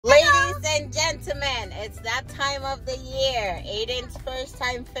and gentlemen, it's that time of the year. Aiden's first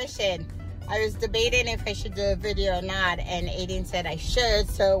time fishing. I was debating if I should do a video or not, and Aiden said I should.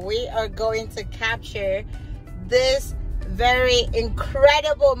 So we are going to capture this very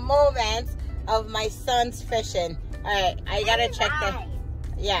incredible moment of my son's fishing. All right, I gotta check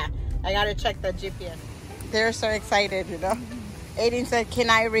the GPS. They're so excited, you know. Aiden said, can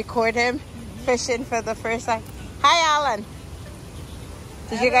I record him fishing for the first time? Hi, Alan.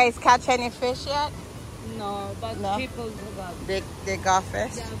 Did you guys catch any fish yet? No, but No? people got. They got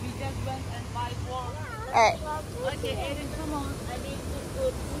fish? Yeah, we just went and buy one. All right. Okay, Aiden, come on. I need to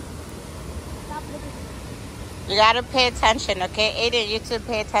go. Stop looking. You gotta pay attention, okay? Aiden, you two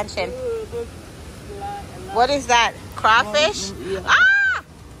pay attention. What is that? Crawfish? Yeah. Ah!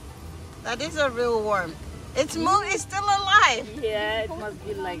 That is a real worm. It's it's still alive. Yeah, it must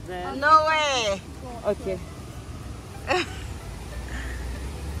be like that. No way. Okay.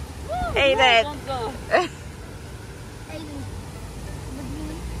 Aiden. Don't go.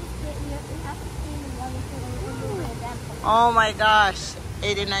 Oh my gosh.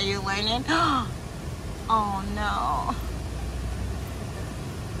 Aiden, are you learning? Oh no.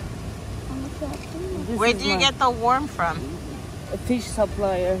 Where do you get the worm from? A fish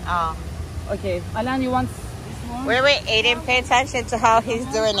supplier. Oh. Okay, Alan, you want this one? Wait, Aiden, pay attention to how he's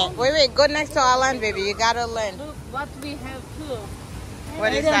doing it. Wait, go next to Alan, baby. You gotta learn. Look what we have too.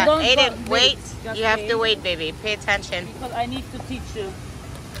 What is Aiden, that? don't Aiden, go. wait. Just You have wait. to wait, baby. Pay attention. Because I need to teach you.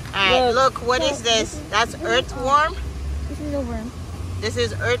 Alright, look, what is this? That's earthworm? This is a worm. This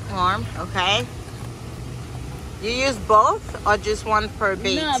is earthworm, okay? You use both or just one per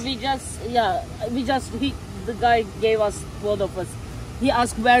bait? No, the guy gave us both of us. He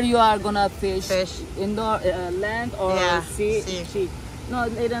asked where you are gonna fish. Indoor, land or sea. No,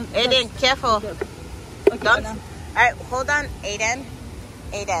 Aiden. Aiden, careful. Okay, Don't. Alan. Alright, hold on, Aiden.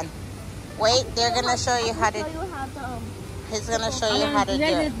 Wait, they're gonna show you how to. He's gonna show you how to do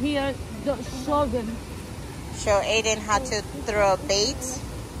Alan, it. here. Show them. Show Aiden how to throw bait.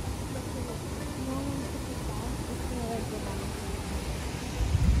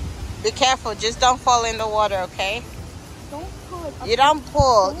 Be careful, just don't fall in the water, okay? Don't pull it up. You don't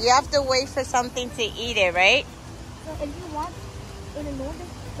pull. You have to wait for something to eat it, right? So if you want, in a northern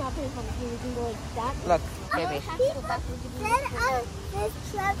drop it from here, you can go like that. Look, baby. This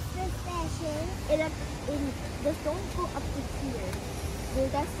truck's this fashion. Just don't go up to here. Well,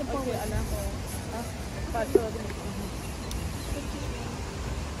 that's the point. Okay, Alan.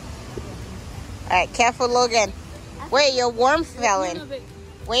 Alright, careful, Logan. Wait, your worm fell in.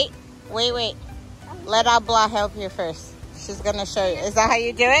 Wait. Let Abla help you first. She's gonna show you. Is that how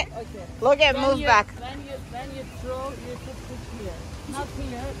you do it? Okay. Logan, move back. When you throw, you should put here. Not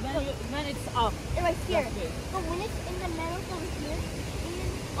here. When it's up. Right here. Okay. But when it's in the middle from here.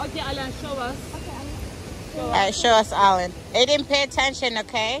 Okay, Alan, show us. Okay, Alright, show us, Alan. Aiden, pay attention,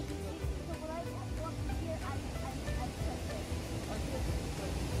 okay? so when I walk here,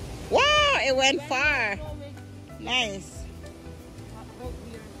 I Wow, it went far. Nice.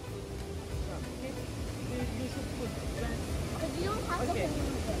 But you don't have Okay,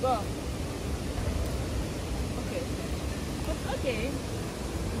 to. go. Okay.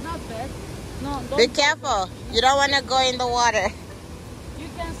 It's not bad. No, don't. Be careful. You don't want to go in the water You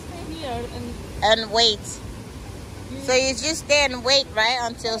can stay here and wait. So you just stay and wait, right?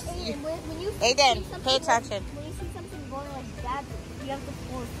 Until you... When you Aiden, see something pay attention. When you see something going like that, you have to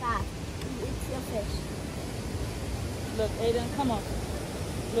pull fast. It's a fish. Look, Aiden, come on.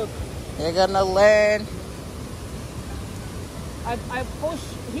 Look, You're gonna learn. I push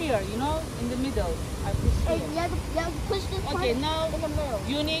here, you know, in the middle. I push Hey, here. you have to push this part Okay, now in the middle.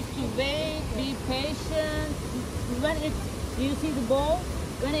 you need to wait, be patient. When you see the ball,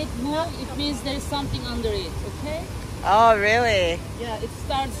 when it moves, it means there's something under it, okay? Oh, really? Yeah, it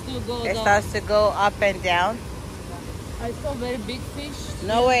starts to go It down. starts to go up and down? I saw very big fish.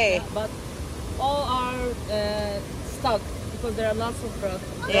 No way. But all are stuck because there are lots of frogs.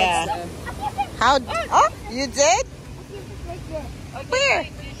 Yeah. How? Oh, you did? Where?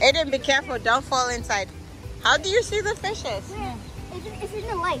 Aiden, be careful. Don't fall inside. How do you see the fishes? Where? It's in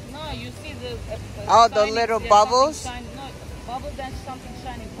the light. No, you see the Oh, the shining- little there's bubbles? something shine- No, bubbles and something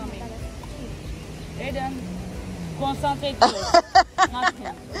shining coming. Aiden, concentrate here. Not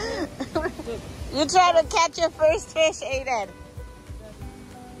him. Look. You try to catch your first fish, Aiden.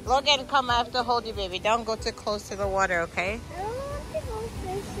 Logan, come. I have to hold you, baby. Don't go too close to the water, okay? I don't want to go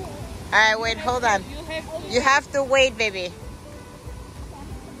fishing. All right, wait. Hold on. You have to wait, baby.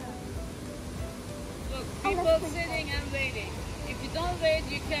 Look, people sitting and waiting. If you don't wait,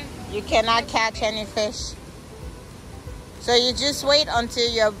 you can. You cannot catch any fish. So you just wait until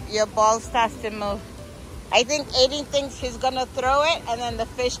your ball starts to move. I think Aiden thinks he's gonna throw it and then the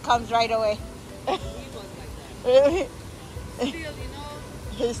fish comes right away. Really? Still, you know.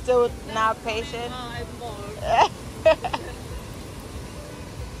 He's still not patient. I'm bored.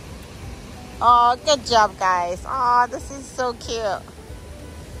 Oh, good job, guys. Oh, this is so cute.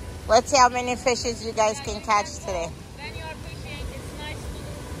 Let's see how many fishes you guys can catch today. When you are fishing, it's nice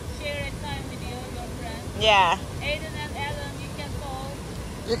to share a time with your friends. Yeah. Aiden and Alan, you can talk.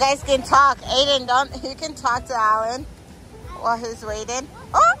 You guys can talk. Aiden, you can talk to Alan while he's waiting.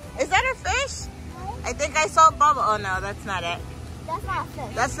 Oh, is that a fish? I think I saw a bubble. Oh, no, that's not it. That's not a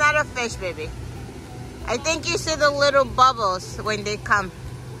fish. That's not a fish, baby. I think you see the little bubbles when they come.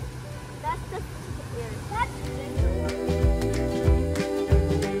 That's the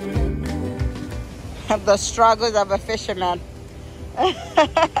The struggles of a fisherman.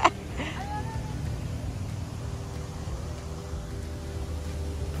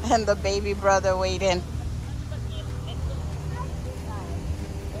 And the baby brother waiting.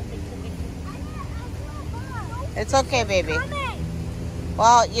 It's okay, baby.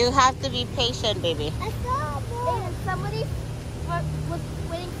 Well, you have to be patient, baby. I saw somebody was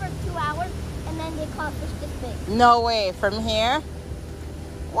waiting for 2 hours and then they caught fish this big. No way. From here?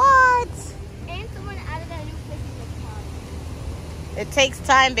 What? And someone added a new fish in the pond. It takes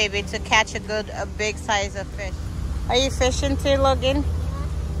time, baby, to catch a big size of fish. Are you fishing too, Logan?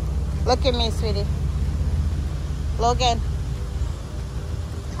 Look at me, sweetie. Logan.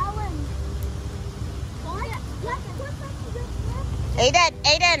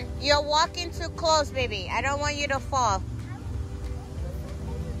 Aiden, you're walking too close, baby. I don't want you to fall.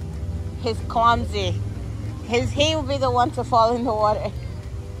 He's clumsy. He will be the one to fall in the water.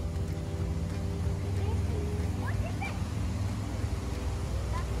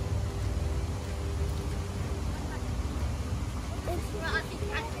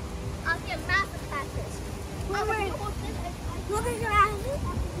 Look at your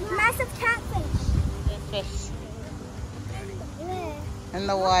massive catfish. Fish. In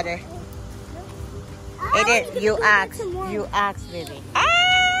the water. Aiden, you ask, baby.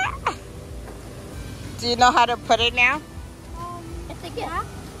 Ah! Do you know how to put it now? It's a gift.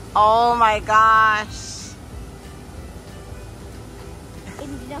 Oh my gosh.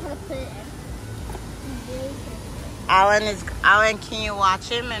 And you know how to put it in. Alan, can you watch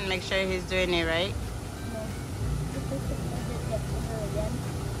him and make sure he's doing it right? No. This is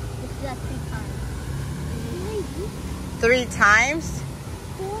 3 3 times. times?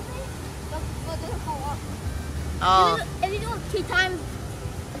 Oh. If you do it 2 times,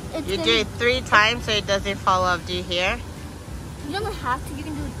 You do it 3 times so it doesn't fall off. Do you hear? You don't have to. You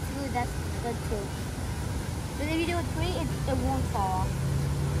can do it 2. That's good too. But if you do it 3, it won't fall off.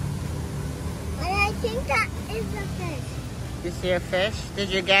 And I think that is a fish. You see a fish? Did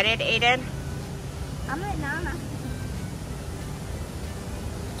you get it, Aiden? I'm right now.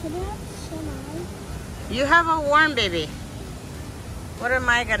 Can I have Shania? You have a worm, baby. What am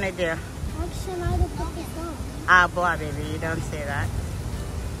I gonna do? Ask Shania to put this on. Ah, boy, baby, you don't say that.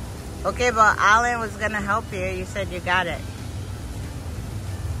 Okay, but Alan was gonna help you. You said you got it.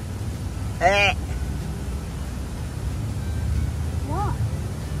 Hey. What?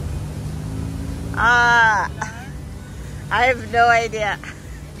 I have no idea.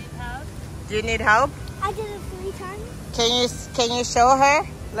 Do you need help? I did it 3 times. Can you show her?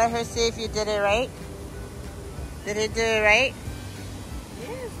 Let her see if you did it right. Did he do it right?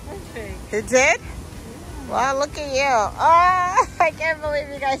 Yes, perfect. He did? Yeah. Wow, look at you. Oh, I can't believe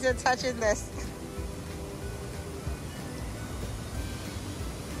you guys are touching this.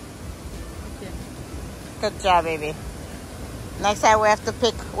 Okay. Good job, baby. Next time we have to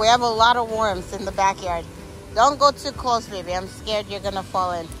pick. We have a lot of worms in the backyard. Don't go too close, baby. I'm scared you're going to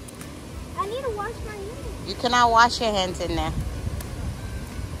fall in. I need to wash my hands. You cannot wash your hands in there.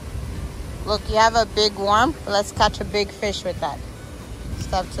 Look, you have a big worm. Let's catch a big fish with that.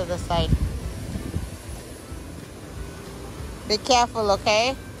 Step to the side. Be careful,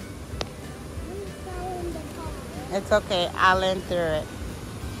 okay? It's okay. Alan threw it.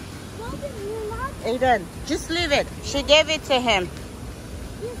 Aiden, just leave it. She gave it to him.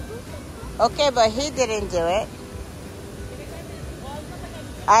 Okay, but he didn't do it.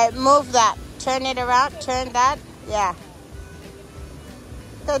 Alright, move that. Turn it around. Turn that. Yeah.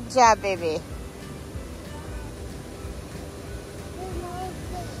 Good job, baby.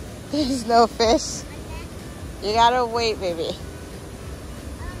 There's no fish. You gotta wait, baby.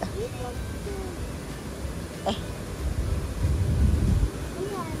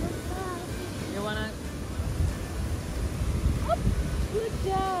 You wanna? Good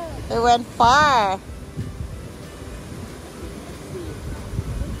job. It went far.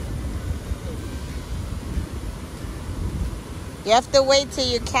 You have to wait till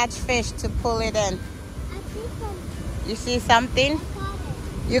you catch fish to pull it in. I see something. You see something? I caught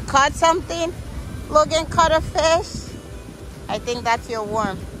it. You caught something? Logan caught a fish? I think that's your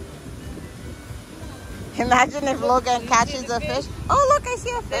worm. Imagine if Logan catches a fish. Oh, look, I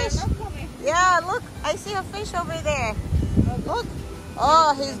see a fish. Yeah, look, I see a fish over there. Look.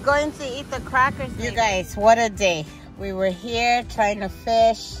 Oh, he's going to eat the crackers. You guys, what a day. We were here trying to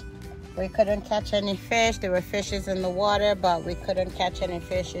fish. We couldn't catch any fish. There were fishes in the water, but we couldn't catch any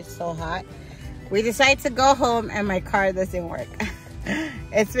fish. It's so hot. We decided to go home and my car doesn't work.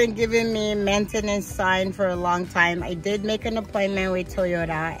 It's been giving me maintenance sign for a long time. I did make an appointment with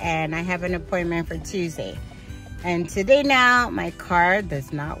Toyota and I have an appointment for Tuesday. And today now, my car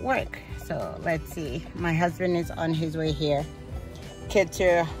does not work. So let's see. My husband is on his way here. Kids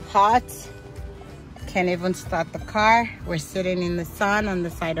are hot. Can't even start the car. We're sitting in the sun on the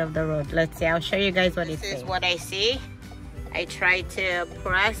side of the road. Let's see. I'll show you guys what it is. This is what I see. I try to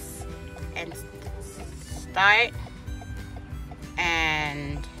press and start.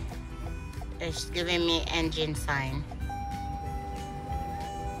 And it's giving me engine sign.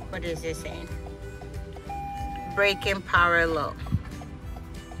 What is this saying? Braking power low.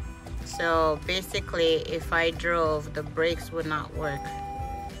 So basically, if I drove, the brakes would not work.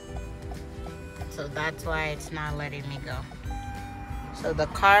 So that's why it's not letting me go. So the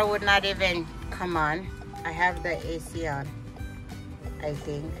car would not even come on. I have the AC on, I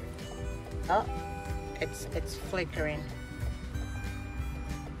think. Oh, it's flickering.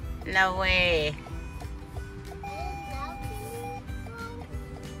 No way.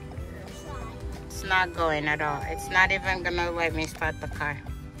 It's not going at all. It's not even gonna let me start the car.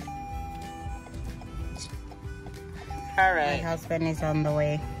 All right. My husband is on the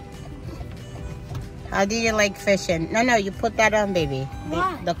way. How do you like fishing? No, you put that on, baby.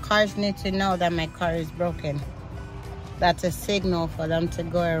 The cars need to know that my car is broken. That's a signal for them to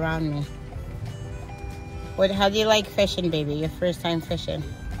go around me. How do you like fishing, baby? Your first time fishing?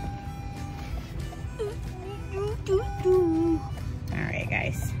 Alright,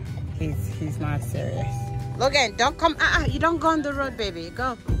 guys. He's not serious. Logan, don't come. You don't go on the road, baby.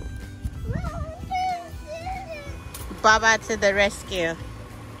 Go. Baba to the rescue.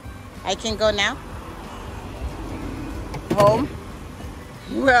 I can go now? Home?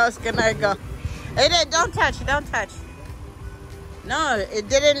 Where else can I go? Hey, don't touch, don't touch. No, it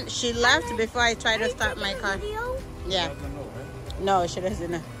didn't. She left before I tried to start my car. Yeah. No, she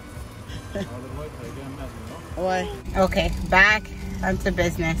doesn't know. Why? Okay, back onto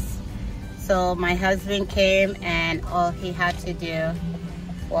business. So my husband came and all he had to do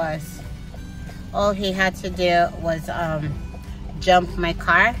was jump my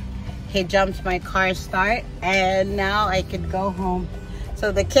car. He jumped my car start and now I could go home.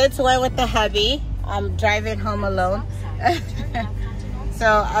 So the kids went with the hubby. I'm driving home alone. So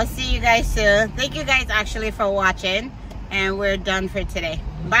I'll see you guys soon. Thank you guys actually for watching and we're done for today.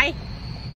 Bye.